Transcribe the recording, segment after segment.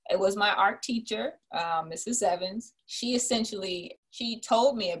It was my art teacher, Mrs. Evans. She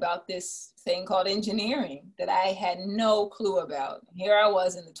told me about this thing called engineering that I had no clue about. Here I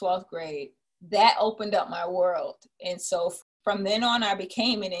was in the 12th grade. That opened up my world. And so from then on, I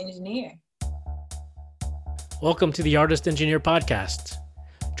became an engineer. Welcome to the Artist Engineer Podcast.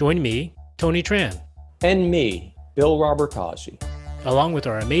 Join me, Tony Tran. And me, Bill Robertazzi. Along with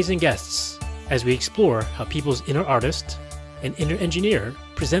our amazing guests, as we explore how people's inner artist and inner engineer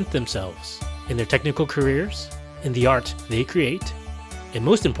present themselves in their technical careers, in the art they create, and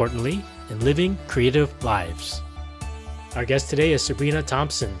most importantly, in living creative lives. Our guest today is Sabrina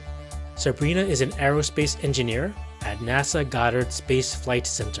Thompson. Sabrina is an aerospace engineer at NASA Goddard Space Flight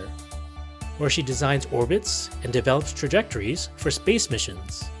Center, where she designs orbits and develops trajectories for space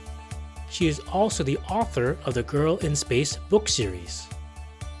missions. She is also the author of the Girl in Space book series.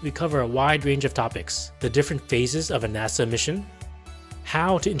 We cover a wide range of topics: the different phases of a NASA mission,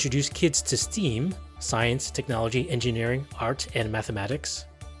 how to introduce kids to STEAM, science, technology, engineering, art, and mathematics,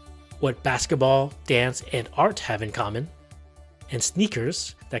 what basketball, dance, and art have in common, and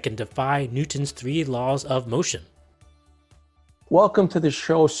sneakers that can defy Newton's 3 laws of motion. Welcome to the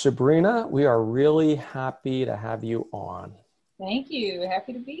show, Sabrina. We are really happy to have you on. Thank you.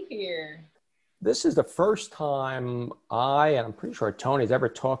 Happy to be here. This is the first time and I'm pretty sure Tony's ever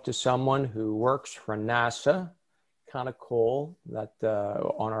talked to someone who works for NASA. Kind of cool that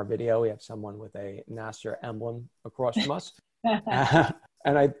on our video we have someone with a NASA emblem across from us.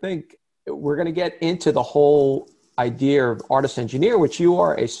 And I think we're going to get into the whole idea of artist engineer, which you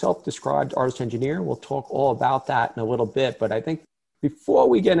are a self-described artist engineer. We'll talk all about that in a little bit. But I think before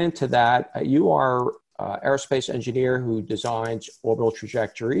we get into that, you are an aerospace engineer who designs orbital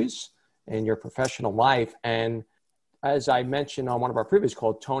trajectories in your professional life. And as I mentioned on one of our previous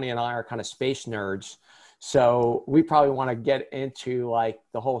calls, Tony and I are kind of space nerds. So we probably want to get into like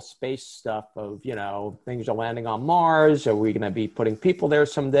the whole space stuff of, things are landing on Mars. Are we going to be putting people there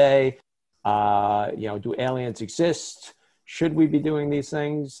someday? Do aliens exist? Should we be doing these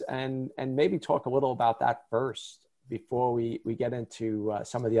things? And maybe talk a little about that first before we get into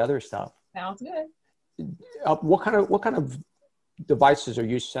some of the other stuff. Sounds good. What kind of devices are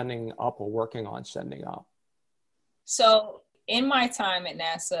you sending up or working on sending up? So in my time at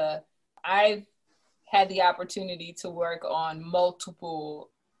NASA, I've had the opportunity to work on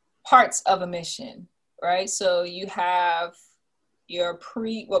multiple parts of a mission, right? So you have your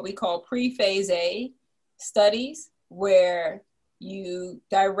what we call pre-phase A studies, where you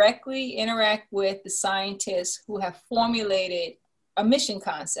directly interact with the scientists who have formulated a mission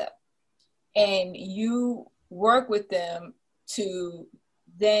concept, and you work with them to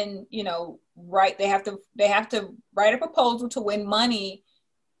then, they have to write a proposal to win money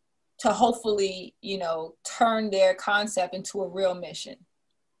to hopefully, turn their concept into a real mission.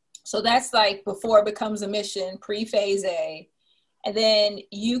 So that's like before it becomes a mission, pre-phase A. And then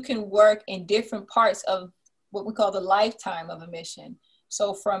you can work in different parts of what we call the lifetime of a mission.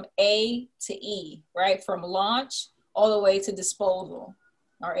 So from A to E, right? From launch all the way to disposal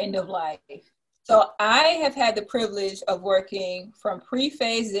or end of life. So I have had the privilege of working from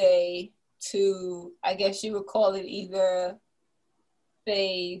pre-phase A to, I guess you would call it either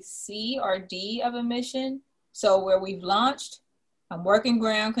phase C or D of a mission. So where we've launched, I'm working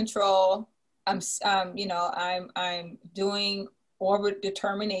ground control. I'm doing orbit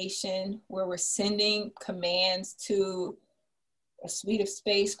determination, where we're sending commands to a suite of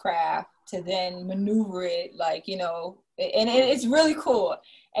spacecraft to then maneuver it, and it's really cool.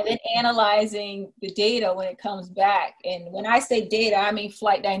 And then analyzing the data when it comes back. And when I say data, I mean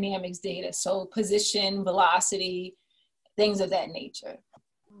flight dynamics data. So position, velocity, things of that nature.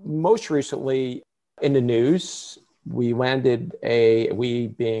 Most recently in the news, we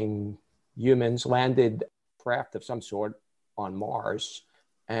being humans, landed a craft of some sort on Mars.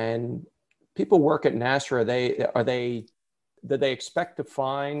 And people work at NASA, do they expect to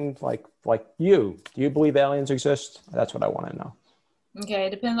find like you? Do you believe aliens exist? That's what I want to know. Okay, it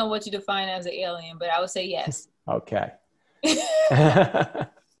depends on what you define as an alien, but I would say yes. Okay.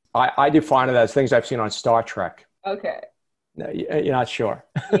 I define it as things I've seen on Star Trek. Okay. No, you're not sure?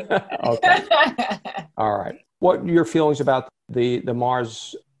 Yeah. Okay. All right. What are your feelings about the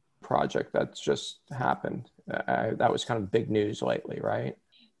Mars project that's just happened? That was kind of big news lately, right?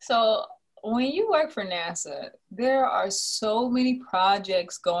 So when you work for NASA, there are so many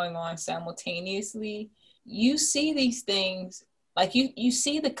projects going on simultaneously. You see these things, like you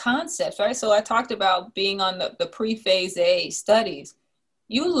see the concepts, right? So I talked about being on the pre-phase A studies.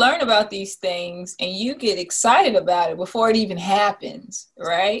 You learn about these things and you get excited about it before it even happens,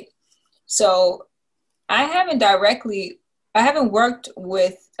 right? So I haven't directly I haven't worked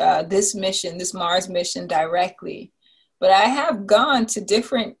with this Mars mission directly, but I have gone to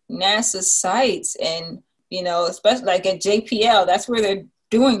different NASA sites, and especially like at JPL, that's where they're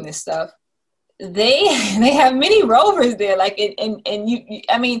doing this stuff. They they have many rovers there, like and you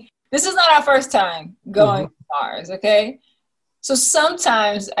I mean, this is not our first time going to Mars, okay? So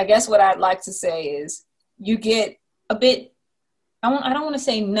sometimes, I guess what I'd like to say is you get a bit, I don't want to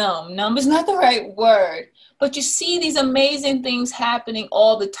say numb. Numb is not the right word, but you see these amazing things happening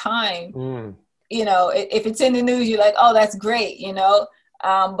all the time. If it's in the news, you're like, oh, that's great,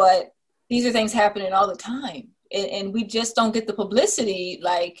 but these are things happening all the time. And we just don't get the publicity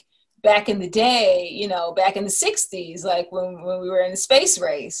like back in the day, back in the 60s, like when we were in the space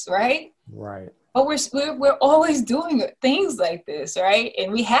race, right? Right. But we're always doing things like this, right?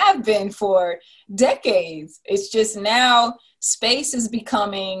 And we have been for decades. It's just now space is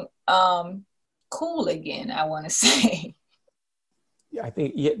becoming cool again, I want to say. I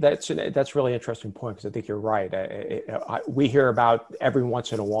think that's really interesting point, because I think you're right. We hear about every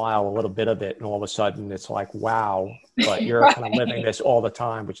once in a while a little bit of it, and all of a sudden it's like, wow, but you're right. kind of living this all the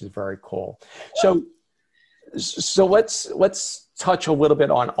time, which is very cool. So let's touch a little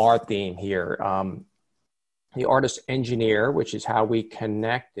bit on our theme here. The artist engineer, which is how we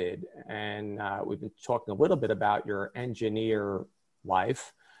connected. And we've been talking a little bit about your engineer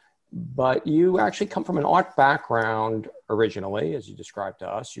life, but you actually come from an art background originally, as you described to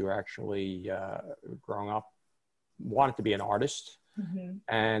us. You were actually, growing up, wanted to be an artist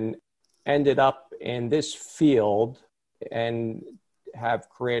and ended up in this field and have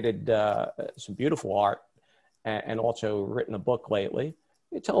created some beautiful art and also written a book lately.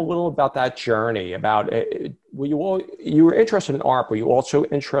 Can you tell a little about that journey? About you were interested in art, were you also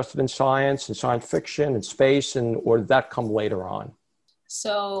interested in science and science fiction and space, or did that come later on?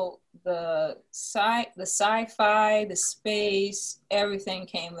 So the sci-fi, the space, everything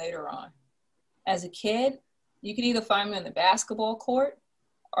came later on. As a kid, you could either find me on the basketball court,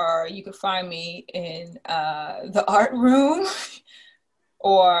 or you could find me in the art room,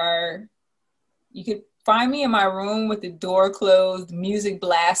 or you could find me in my room with the door closed, music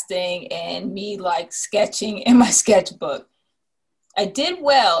blasting, and me like sketching in my sketchbook. I did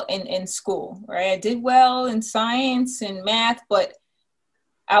well in school, right? I did well in science and math, but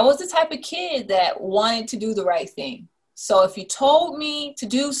I was the type of kid that wanted to do the right thing. So if you told me to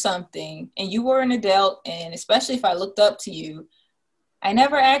do something and you were an adult, and especially if I looked up to you, I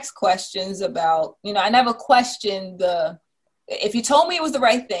never asked questions about, I never questioned if you told me it was the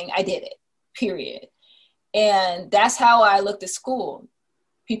right thing, I did it, period. And that's how I looked at school.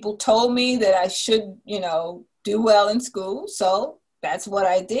 People told me that I should, do well in school. So that's what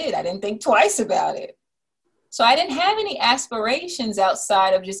I did. I didn't think twice about it. So I didn't have any aspirations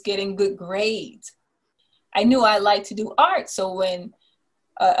outside of just getting good grades. I knew I liked to do art. So when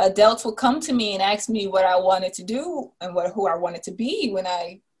adults would come to me and ask me what I wanted to do and who I wanted to be when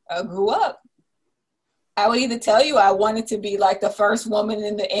I grew up, I would either tell you I wanted to be like the first woman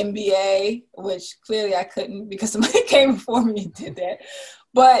in the NBA, which clearly I couldn't because somebody came before me and did that.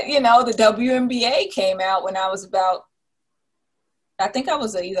 But, the WNBA came out when I was I think I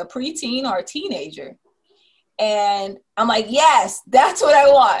was either preteen or a teenager. And I'm like, yes, that's what I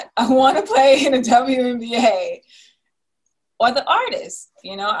want. I want to play in the WNBA. Or the artist,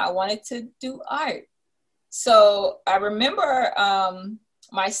 I wanted to do art. So I remember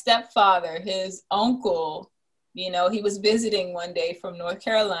my stepfather, his uncle, he was visiting one day from North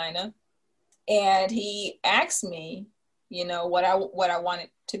Carolina, and he asked me, what I wanted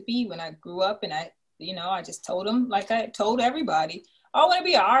to be when I grew up. And I just told him, like I told everybody, I want to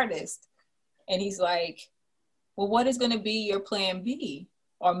be an artist. And he's like, well, what is going to be your plan B?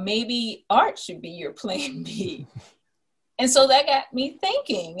 Or maybe art should be your plan B. And so that got me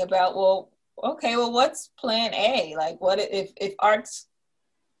thinking about, what's plan A? Like, what if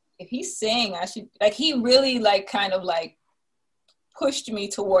he's saying I should, like, he really kind of pushed me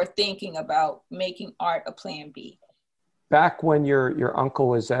toward thinking about making art a plan B. Back when your uncle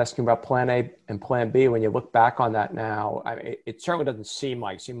was asking about plan A and plan B, when you look back on that now, I mean, it certainly doesn't seem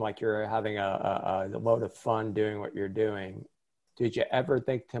like you're having a load of fun doing what you're doing. Did you ever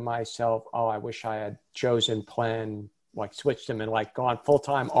think to myself, oh, I wish I had chosen switched them and gone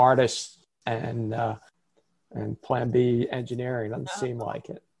full-time artist and plan B engineering? Doesn't seem like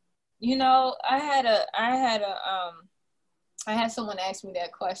it. I had someone ask me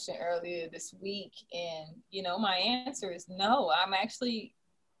that question earlier this week, and, my answer is no. I'm actually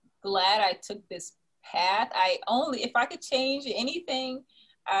glad I took this path. If I could change anything,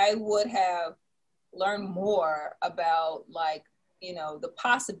 I would have learned more about the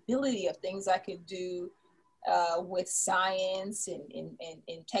possibility of things I could do with science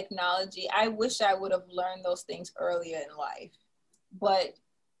and technology. I wish I would have learned those things earlier in life. But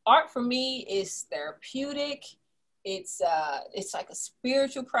art for me is therapeutic. It's like a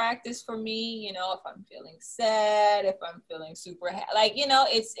spiritual practice for me. You know, if I'm feeling sad, if I'm feeling super like, you know,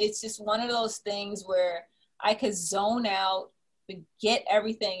 it's just one of those things where I could zone out, forget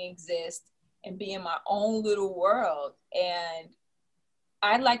everything exists, and be in my own little world. And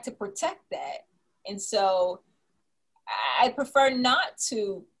I'd like to protect that. And so I prefer not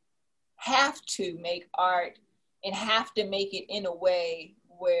to have to make art and have to make it in a way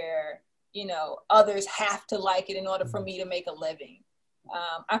where, you know, others have to like it in order for me to make a living.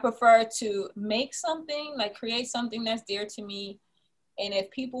 I prefer to make something, like create something that's dear to me. And if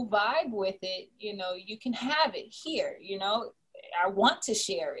people vibe with it, you know, you can have it here, you know, I want to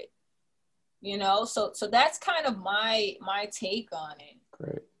share it, you know, so that's kind of my take on it.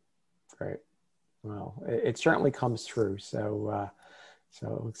 Great. Well, it certainly comes through. So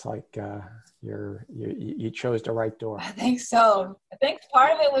it looks like you chose the right door. I think so. I think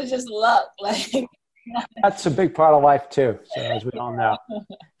part of it was just luck. Like that's a big part of life too. So as we all know,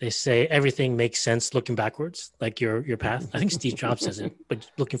 they say everything makes sense looking backwards, like your path. I think Steve Jobs says it, but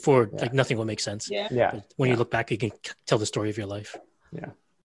looking forward, like nothing will make sense. Yeah. But when you look back, you can tell the story of your life. Yeah.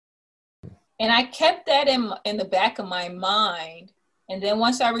 And I kept that in the back of my mind. And then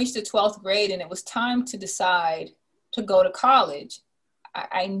once I reached the 12th grade and it was time to decide to go to college,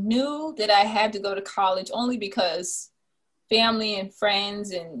 I knew that I had to go to college only because family and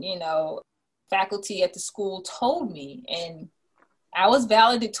friends and, you know, faculty at the school told me. And I was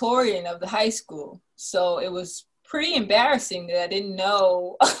valedictorian of the high school. So it was pretty embarrassing that I didn't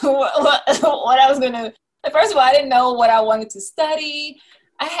know what I was going to. First of all, I didn't know what I wanted to study.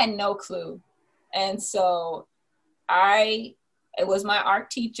 I had no clue. And so it was my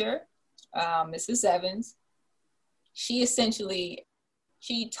art teacher, Mrs. Evans. She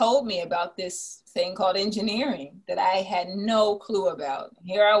told me about this thing called engineering that I had no clue about.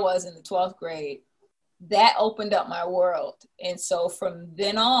 Here I was in the 12th grade. That opened up my world. And so from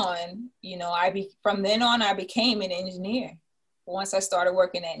then on, you know, I became an engineer. Once I started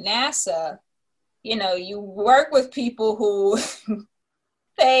working at NASA, you know, you work with people who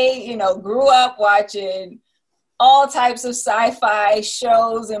they, you know, grew up watching all types of sci-fi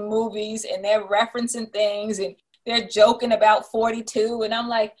shows and movies, and they're referencing things and they're joking about 42. And I'm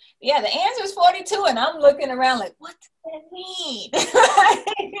like, yeah, the answer is 42. And I'm looking around like, what does that mean?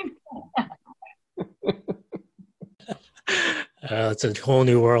 It's a whole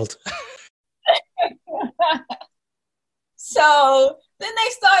new world. So then they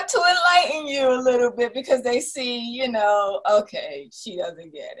start to enlighten you a little bit because they see, you know, okay, she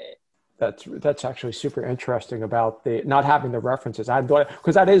doesn't get it. That's actually super interesting about the not having the references. I thought,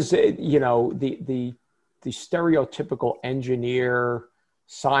 because that is, you know, the stereotypical engineer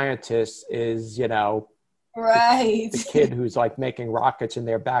scientist is, you know, right, the kid who's like making rockets in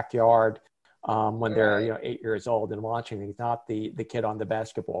their backyard when they're, you know, 8 years old and launching things, not the kid on the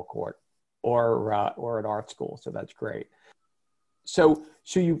basketball court or at art school. So that's great. So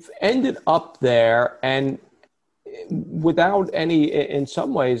you've ended up there, and without in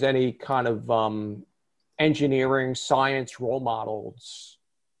some ways, any kind of engineering science role models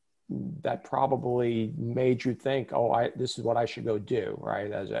that probably made you think, oh, this is what I should go do,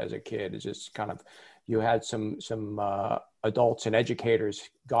 right? As a kid, it's just kind of, you had some adults and educators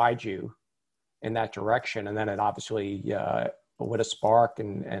guide you in that direction, and then it obviously with a spark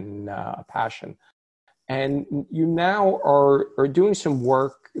and a passion. And you now are doing some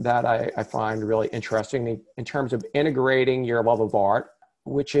work that I find really interesting in terms of integrating your love of art,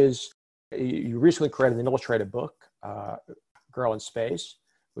 which is, you recently created an illustrated book, Girl in Space,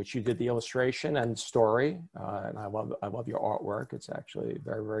 which you did the illustration and story. And I love your artwork. It's actually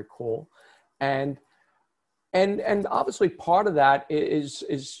very, very cool. And obviously part of that is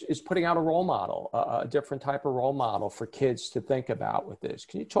putting out a role model, a different type of role model for kids to think about with this.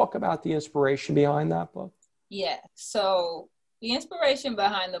 Can you talk about the inspiration behind that book? Yeah. So the inspiration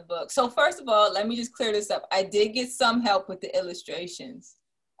behind the book. So first of all, let me just clear this up. I did get some help with the illustrations.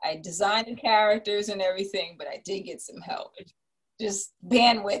 I designed the characters and everything, but I did get some help. Just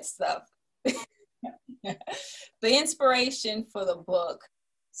bandwidth stuff. The inspiration for the book.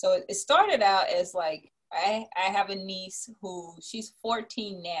 So it started out as like, I have a niece she's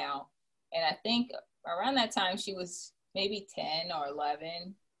 14 now. And I think around that time she was maybe 10 or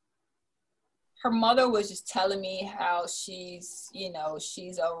 11. Her mother was just telling me how she's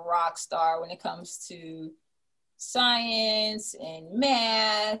a rock star when it comes to science and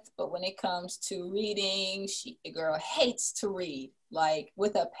math. But when it comes to reading, the girl hates to read, like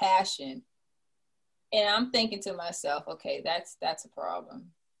with a passion. And I'm thinking to myself, okay, that's a problem.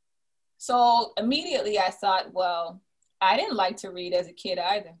 So immediately I thought, well, I didn't like to read as a kid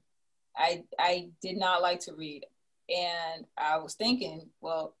either. I did not like to read. And I was thinking,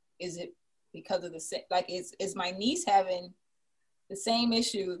 well, is it because of is my niece having the same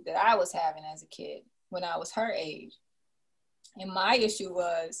issue that I was having as a kid when I was her age? And my issue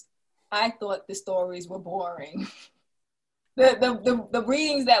was, I thought the stories were boring. the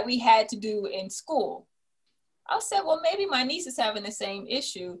readings that we had to do in school. I said, well, maybe my niece is having the same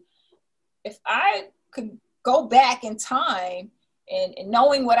issue. If I could go back in time and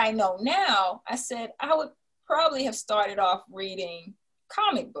knowing what I know now, I said, I would probably have started off reading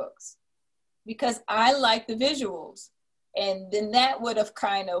comic books because I like the visuals. And then that would have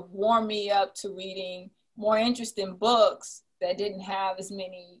kind of warmed me up to reading more interesting books that didn't have as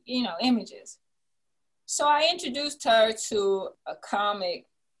many, images. So I introduced her to a comic,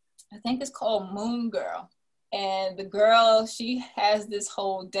 I think it's called Moon Girl. And the girl, she has this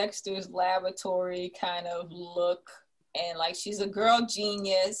whole Dexter's Laboratory kind of look. And like, she's a girl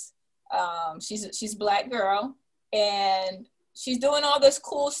genius. She's a Black girl. And she's doing all this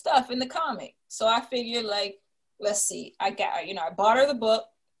cool stuff in the comic. So I figured, like, let's see. I bought her the book.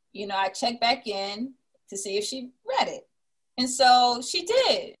 I checked back in to see if she read it. And so she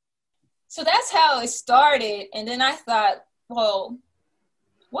did. So that's how it started. And then I thought, well,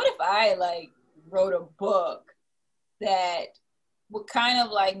 what if I wrote a book that would kind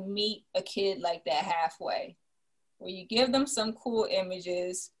of meet a kid like that halfway, where you give them some cool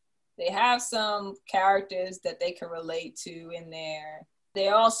images. They have some characters that they can relate to in there. They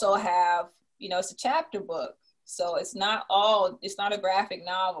also have, it's a chapter book. So it's not a graphic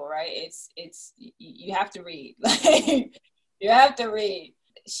novel, right? You have to read. You have to read.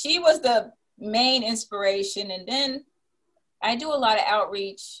 She was the main inspiration. And then I do a lot of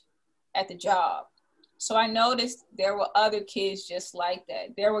outreach at the job. So I noticed there were other kids just like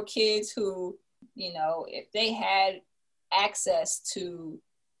that. There were kids who, if they had access to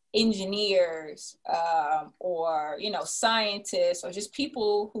engineers or, scientists or just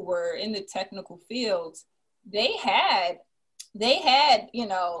people who were in the technical fields, they would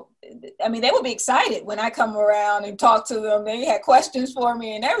be excited when I come around and talk to them. They had questions for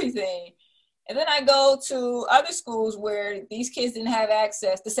me and everything. And then I go to other schools where these kids didn't have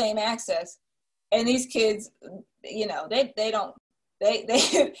the same access. And these kids, they want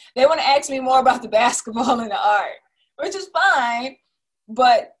to ask me more about the basketball and the art, which is fine,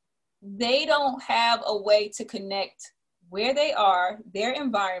 but they don't have a way to connect where they are, their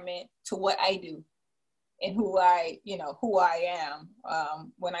environment, to what I do and who I am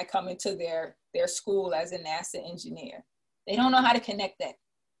when I come into their school as a NASA engineer. They don't know how to connect that.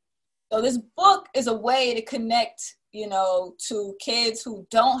 So this book is a way to connect, to kids who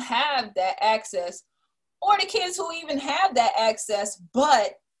don't have that access, or the kids who even have that access,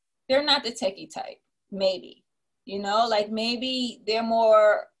 but they're not the techie type, maybe, maybe they're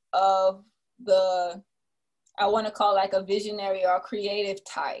more of I want to call a visionary or creative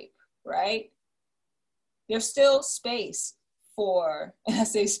type, right? There's still space for, and I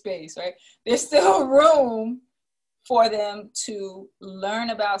say space, right? There's still room for them to learn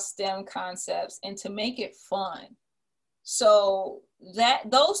about STEM concepts and to make it fun. So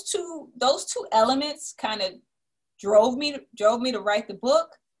those two elements kind of drove me to write the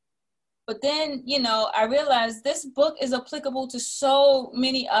book. But then, I realized this book is applicable to so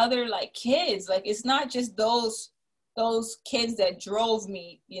many other kids. It's not just those kids that drove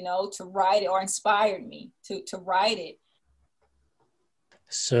me, to write it or inspired me to write it.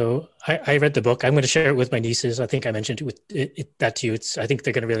 So I read the book. I'm going to share it with my nieces. I think I mentioned that to you. I think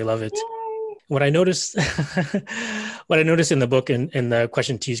they're going to really love it. Yay. What I noticed in the book and the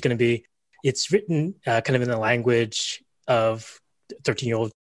question to you is going to be, it's written kind of in the language of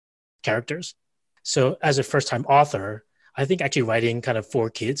 13-year-old characters. So as a first-time author, I think actually writing kind of for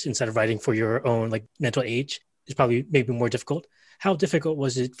kids instead of writing for your own mental age is probably maybe more difficult. How difficult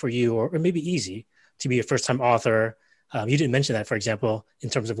was it for you, or maybe easy, to be a first-time author? You didn't mention that, for example, in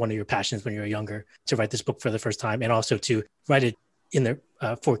terms of one of your passions when you were younger, to write this book for the first time and also to write it in there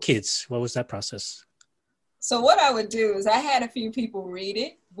for kids. What was that process? So what I would do is I had a few people read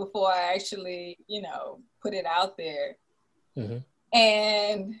it before I actually, put it out there. Mm-hmm.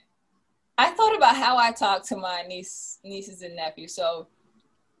 And I thought about how I talk to my nieces and nephews. So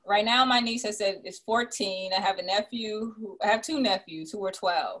right now, my niece, I said, is 14. I have two nephews who are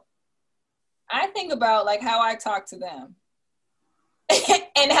 12. I think about how I talk to them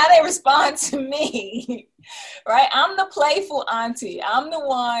and how they respond to me, right? I'm the playful auntie. I'm the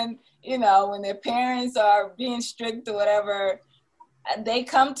one, when their parents are being strict or whatever, they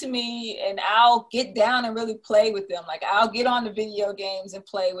come to me and I'll get down and really play with them. Like I'll get on the video games and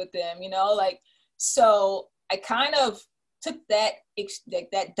play with them, you know, like, so I kind of took that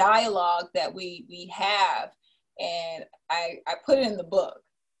dialogue that we have and I put it in the book.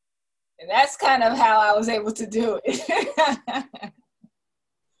 And that's kind of how I was able to do it.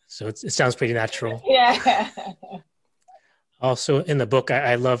 So it sounds pretty natural. Yeah. Also in the book,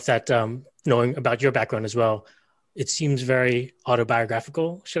 I love that knowing about your background as well. It seems very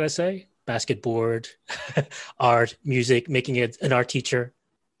autobiographical, should I say? Basketboard, art, music, making it an art teacher.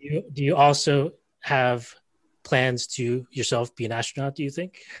 Do you also have plans to yourself be an astronaut, do you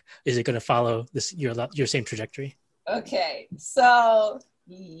think? Is it going to follow your same trajectory? Okay, so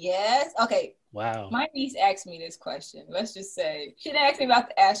yes. Okay. Wow. My niece asked me this question. Let's just say she didn't ask me about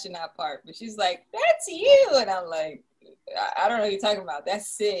the astronaut part, but she's like, "That's you," and I'm like, "I don't know what you're talking about. That's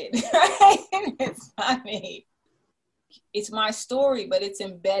Sid." It's not me. It's my story, but it's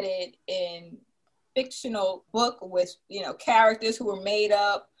embedded in fictional book with, you know, characters who were made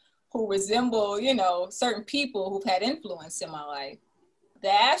up, who resemble, you know, certain people who've had influence in my life.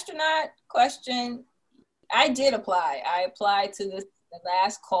 The astronaut question, I did apply. I applied to the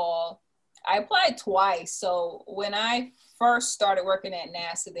last call. I applied twice. So when I first started working at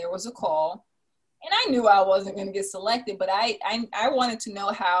NASA, there was a call. And I knew I wasn't going to get selected, but I wanted to know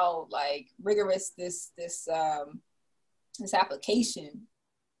how like rigorous this application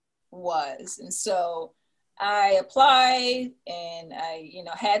was. And so I applied and I, you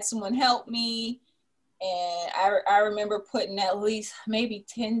know, had someone help me. And I remember putting at least maybe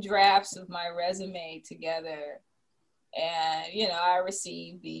 10 drafts of my resume together. And, you know, I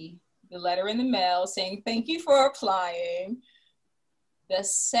received the letter in the mail saying, "Thank you for applying." The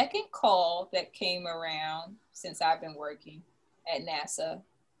second call that came around since I've been working at NASA,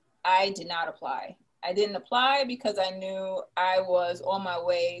 I did not apply. I didn't apply because I knew I was on my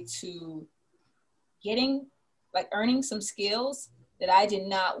way to earning some skills that I did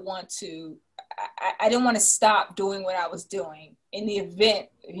not want to, I didn't want to stop doing what I was doing in the event,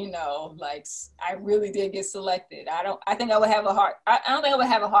 you know, like I really did get selected. I don't think I would have a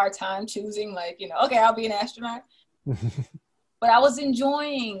hard time choosing, like, you know, okay, I'll be an astronaut. But I was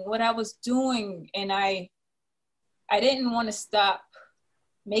enjoying what I was doing, and I didn't want to stop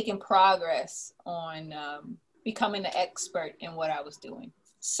making progress on becoming an expert in what I was doing.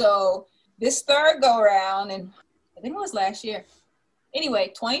 So this third go around, and I think it was last year. Anyway,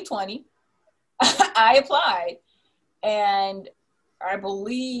 2020, I applied, and I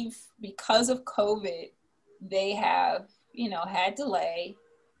believe because of COVID, they have, you know, had delay,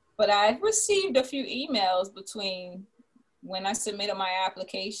 but I've received a few emails between when I submitted my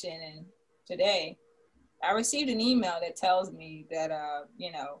application and today. I received an email that tells me that,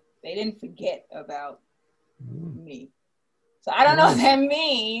 you know, they didn't forget about me. So I don't know what that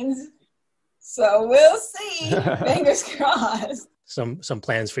means. So we'll see. Fingers crossed. Some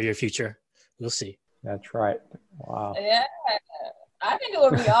plans for your future. We'll see. That's right. Wow. Yeah, I think it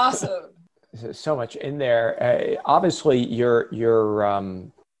would be awesome. So much in there. Obviously, you're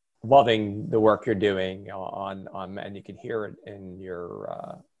loving the work you're doing on, and you can hear it in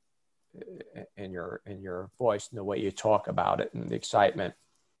your voice and the way you talk about it and the excitement.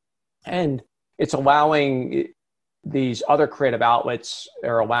 And it's allowing these other creative outlets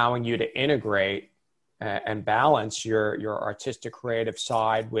are allowing you to integrate and balance your artistic creative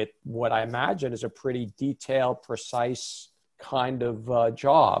side with what I imagine is a pretty detailed, precise kind of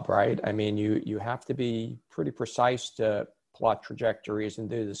job, right? I mean, you have to be pretty precise to plot trajectories and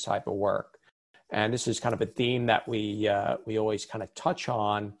do this type of work. And this is kind of a theme that we always kind of touch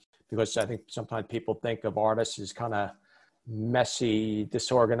on, because I think sometimes people think of artists as kind of messy,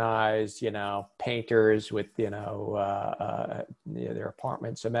 disorganized, you know, painters with, you know, their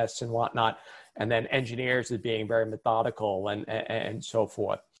apartments a mess and whatnot. And then engineers as being very methodical and so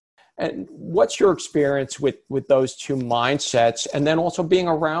forth. And what's your experience with those two mindsets? And then also being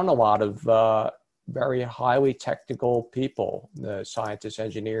around a lot of very highly technical people, the scientists,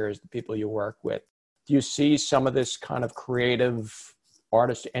 engineers, the people you work with. Do you see some of this kind of creative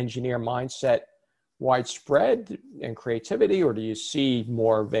artist engineer mindset widespread in creativity, or do you see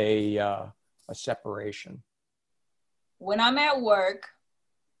more of a separation? When I'm at work,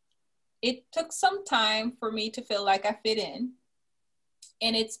 it took some time for me to feel like I fit in.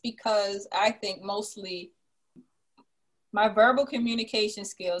 And it's because I think mostly my verbal communication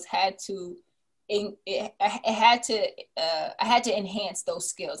skills had to I had to enhance those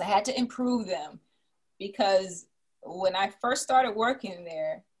skills. I had to improve them, because when I first started working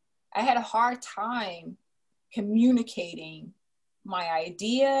there, I had a hard time communicating my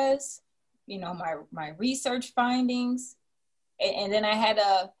ideas, you know, my research findings. And then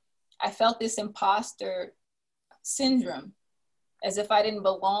I felt this imposter syndrome, as if I didn't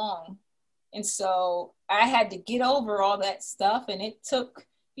belong. And so I had to get over all that stuff, and it took,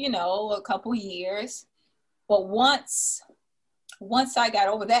 a couple years. But once I got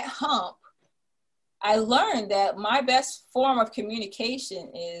over that hump, I learned that my best form of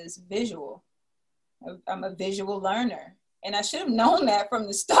communication is visual. I'm a visual learner, and I should have known that from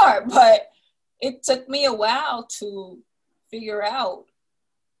the start, but it took me a while to figure out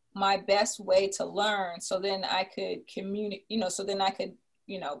my best way to learn, so then I could communicate,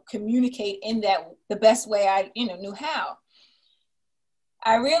 communicate in the best way I, knew how.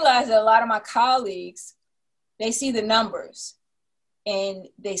 I realized that a lot of my colleagues, they see the numbers, and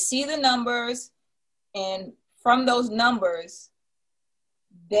from those numbers,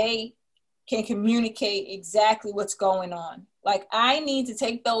 they can communicate exactly what's going on. Like, I need to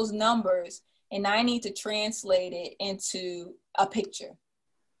take those numbers and I need to translate it into a picture.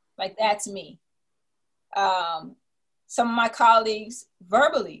 Like, that's me. Some of my colleagues,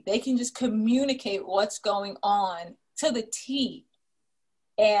 verbally, they can just communicate what's going on to the T.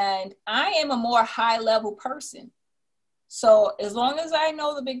 And I am a more high level person. So as long as I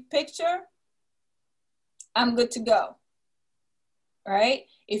know the big picture, I'm good to go. Right?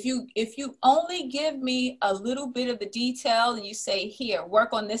 If you only give me a little bit of the detail and you say, here,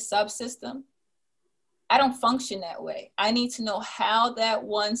 work on this subsystem, I don't function that way. I need to know how that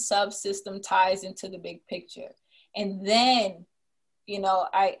one subsystem ties into the big picture. And then,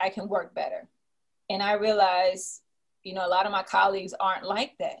 I can work better. And I realize, a lot of my colleagues aren't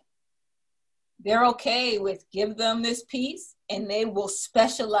like that. They're okay with give them this piece and they will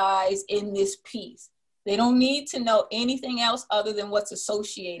specialize in this piece. They don't need to know anything else other than what's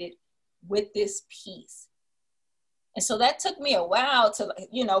associated with this piece. And so that took me a while to,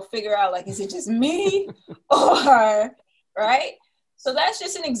 figure out, like, is it just me or, right? So that's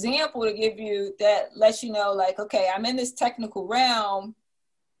just an example to give you that lets you know, like, okay, I'm in this technical realm.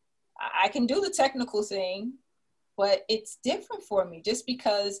 I can do the technical thing, but it's different for me just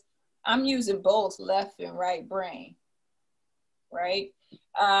because I'm using both left and right brain, right?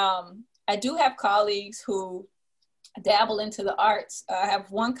 I do have colleagues who dabble into the arts. I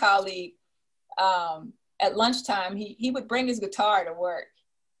have one colleague, at lunchtime, he would bring his guitar to work,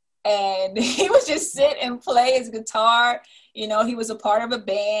 and he would just sit and play his guitar. He was a part of a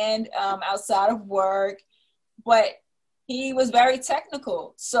band outside of work, but he was very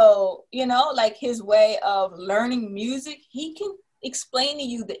technical. So, like, his way of learning music, he can explain to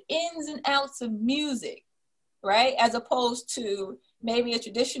you the ins and outs of music, right? As opposed to maybe a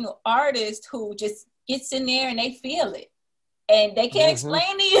traditional artist who just gets in there and they feel it. And they can't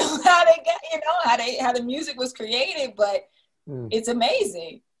explain to you how they got, how the music was created, but it's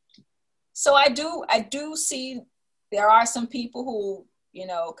amazing. So I do see there are some people who,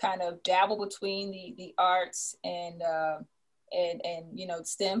 kind of dabble between the arts and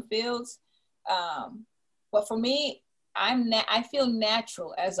STEM fields. But for me, I feel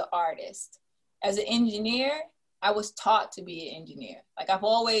natural as an artist. As an engineer, I was taught to be an engineer. Like, I've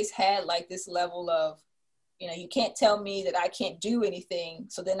always had like this level of, you can't tell me that I can't do anything.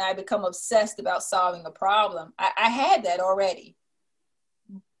 So then I become obsessed about solving a problem. I had that already,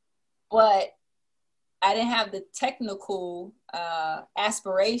 but I didn't have the technical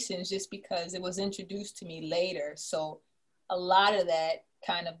aspirations just because it was introduced to me later. So a lot of that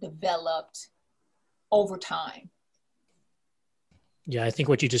kind of developed over time. Yeah, I think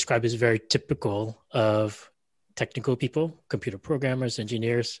what you described is very typical of technical people, computer programmers,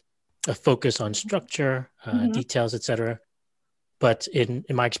 engineers, a focus on structure, details, etc. But in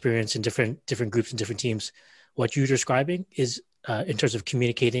my experience in different groups and different teams, what you're describing is in terms of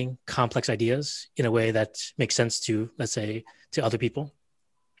communicating complex ideas in a way that makes sense to, let's say, to other people,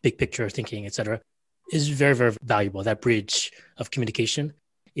 big picture thinking, etc., is very, very valuable. That bridge of communication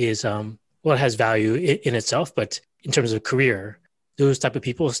is what has value in itself, but in terms of career, those type of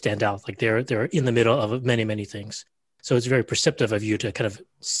people stand out. Like they're in the middle of many, many things. So it's very perceptive of you to kind of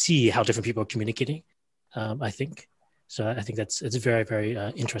see how different people are communicating, I think. So I think it's a very, very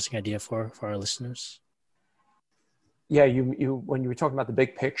interesting idea for our listeners. Yeah, you when you were talking about the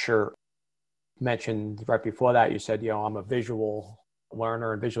big picture, mentioned right before that, you said, I'm a visual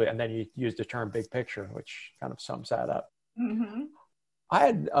learner and visually, and then you used the term big picture, which kind of sums that up. Mm-hmm. I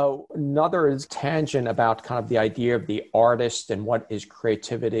had another tangent about kind of the idea of the artist and what is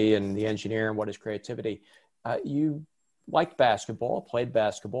creativity, and the engineer and what is creativity. You liked basketball, played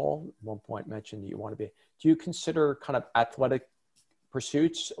basketball. At one point mentioned that you want to be. Do you consider kind of athletic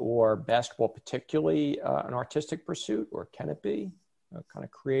pursuits or basketball particularly an artistic pursuit, or can it be kind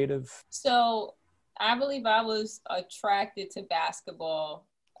of creative? So I believe I was attracted to basketball.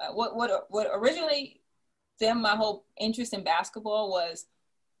 What originally stemmed my whole interest in basketball was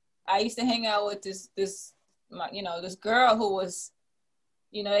I used to hang out with this girl who was,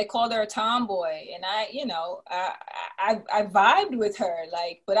 they called her a tomboy, and I vibed with her,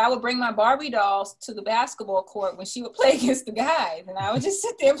 like, but I would bring my Barbie dolls to the basketball court when she would play against the guys, and I would just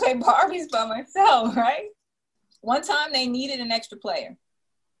sit there and play Barbies by myself, right? One time they needed an extra player.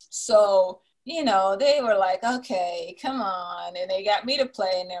 So, they were like, okay, come on. And they got me to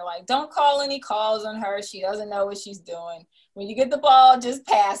play, and they're like, don't call any calls on her. She doesn't know what she's doing. When you get the ball, just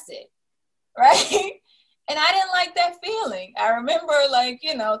pass it, right? And I didn't like that feeling. I remember,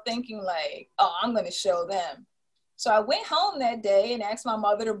 thinking like, oh, I'm going to show them. So I went home that day and asked my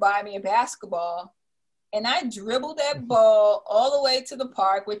mother to buy me a basketball. And I dribbled that ball all the way to the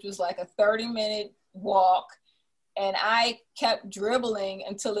park, which was like a 30-minute walk. And I kept dribbling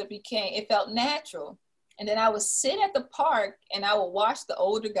until it felt natural. And then I would sit at the park and I would watch the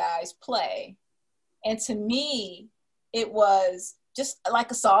older guys play. And to me, it was just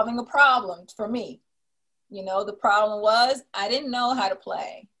like solving a problem for me. The problem was I didn't know how to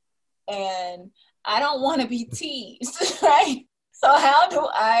play. And I don't want to be teased, right? So how do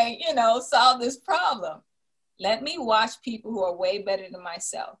I, solve this problem? Let me watch people who are way better than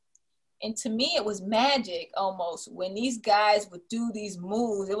myself. And to me, it was magic almost when these guys would do these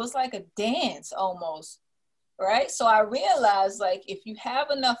moves. It was like a dance almost, right? So I realized, like, if you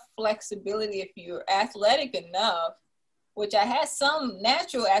have enough flexibility, if you're athletic enough, which I had some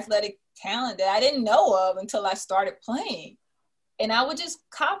natural athletic talent that I didn't know of until I started playing. And I would just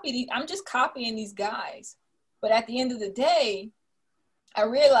I'm just copying these guys. But at the end of the day, I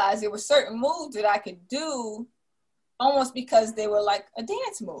realized there were certain moves that I could do almost because they were like a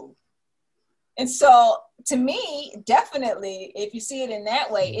dance move. And so to me, definitely, if you see it in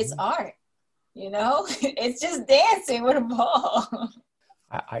that way, it's art, it's just dancing with a ball.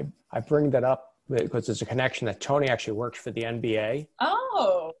 I bring that up because there's a connection that Tony actually works for the NBA.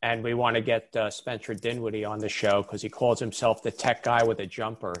 Oh. And we want to get Spencer Dinwiddie on the show because he calls himself the tech guy with a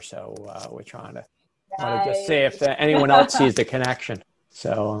jumper. So we're trying to want to just see if anyone else sees the connection.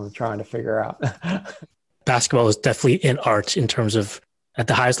 So I'm trying to figure out. Basketball is definitely an art in terms of at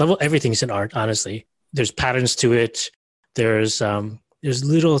the highest level. Everything's an art, honestly. There's patterns to it. There's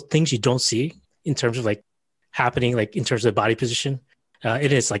little things you don't see in terms of like happening, like in terms of the body position.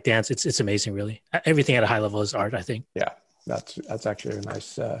 It is like dance. It's amazing, really. Everything at a high level is art, I think. Yeah, that's actually a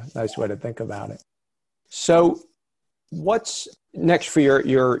nice way to think about it. So, what's next for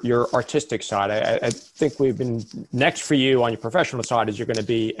your artistic side? I think we've been next for you on your professional side is you're going to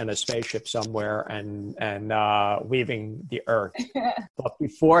be in a spaceship somewhere and weaving the earth. But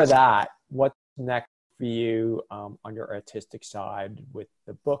before that, what's next for you on your artistic side with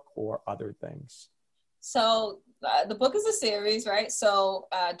the book or other things? So the book is a series, right? So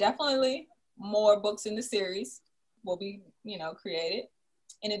definitely more books in the series will be, created.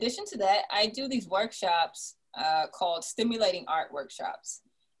 In addition to that, I do these workshops called Stimulating Art Workshops.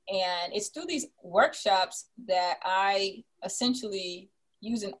 And it's through these workshops that I essentially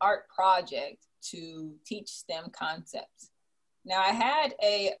use an art project to teach STEM concepts. Now, I had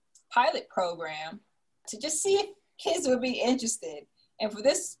a pilot program to just see if kids would be interested. And for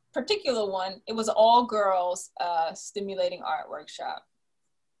this particular one, it was all girls stimulating art workshop.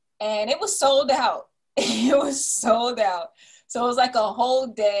 And it was sold out. It was sold out. So it was like a whole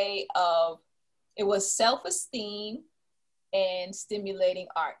day of, it was self-esteem and stimulating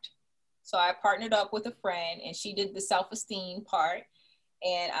art. So I partnered up with a friend and she did the self-esteem part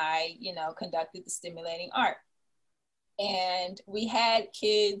and I, conducted the stimulating art. And we had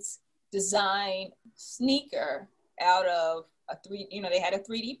kids design sneaker out of they had a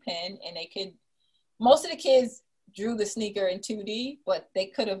 3D pen and most of the kids drew the sneaker in 2D, but they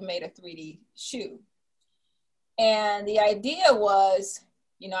could have made a 3D shoe. And the idea was,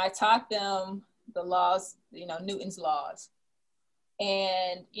 I taught them the laws, Newton's laws.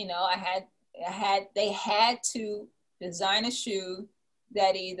 And, they had to design a shoe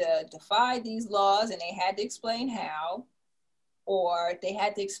that either defied these laws and they had to explain how, or they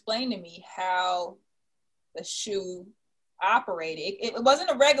had to explain to me how the shoe operated. It wasn't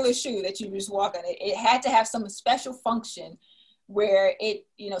a regular shoe that you just walk on. It had to have some special function where it,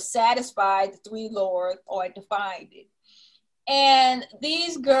 satisfied the 3 laws or it defied it. And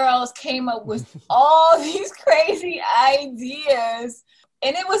these girls came up with all these crazy ideas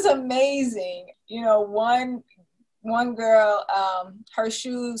and it was amazing. One girl, her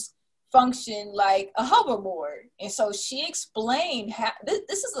shoes function like a hoverboard. And so she explained how, it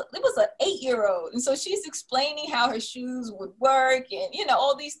was an 8-year-old. And so she's explaining how her shoes would work and,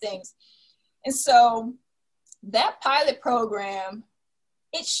 all these things. And so that pilot program,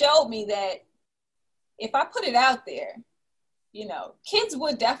 it showed me that if I put it out there, you know, kids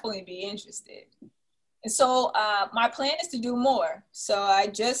would definitely be interested. And so my plan is to do more. So I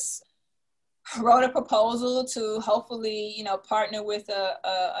just wrote a proposal to hopefully, you know, partner with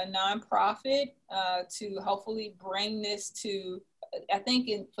a nonprofit to hopefully bring this to, I think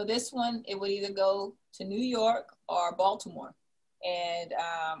for this one, it would either go to New York or Baltimore. And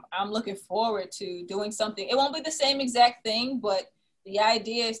I'm looking forward to doing something. It won't be the same exact thing, but the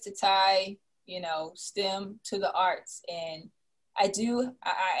idea is to tie, you know, STEM to the arts. And I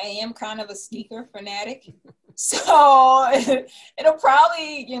am kind of a sneaker fanatic. So it'll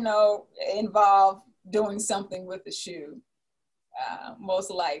probably, you know, involve doing something with the shoe,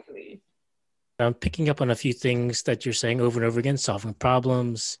 most likely. I'm picking up on a few things that you're saying over and over again, solving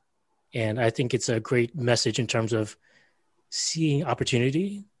problems. And I think it's a great message in terms of seeing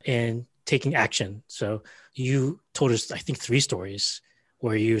opportunity and taking action. So you told us, I think, 3 stories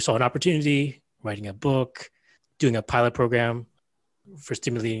where you saw an opportunity, writing a book, doing a pilot program for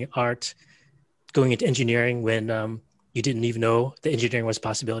stimulating art, going into engineering when you didn't even know that engineering was a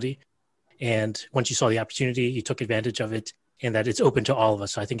possibility. And once you saw the opportunity, you took advantage of it, and that it's open to all of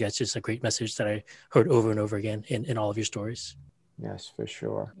us. So I think that's just a great message that I heard over and over again in all of your stories. Yes, for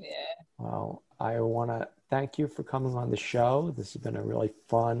sure. Yeah. Well, I want to thank you for coming on the show. This has been a really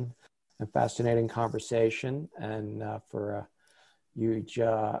fun and fascinating conversation. And for a huge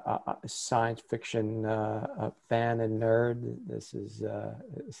science fiction fan and nerd, this is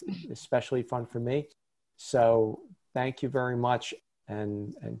especially fun for me. So thank you very much,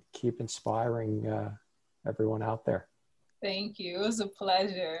 and keep inspiring everyone out there. Thank you. It was a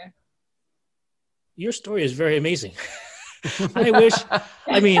pleasure. Your story is very amazing. Not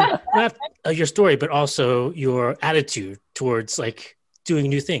your story, but also your attitude towards like doing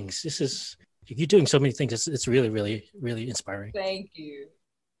new things. You're doing so many things. It's really, really, really inspiring. Thank you.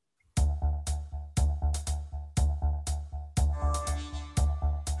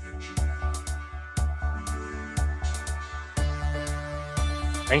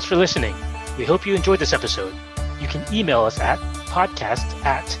 Thanks for listening. We hope you enjoyed this episode. You can email us at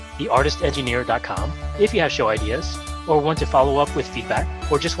podcast@theartistengineer.com if you have show ideas or want to follow up with feedback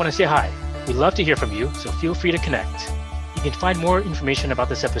or just want to say hi. We'd love to hear from you, so feel free to connect. You can find more information about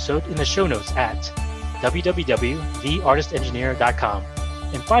this episode in the show notes at www.theartistengineer.com.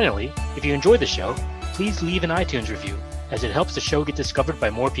 And finally, if you enjoyed the show, please leave an iTunes review, as it helps the show get discovered by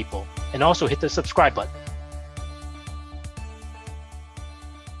more people, and also hit the subscribe button.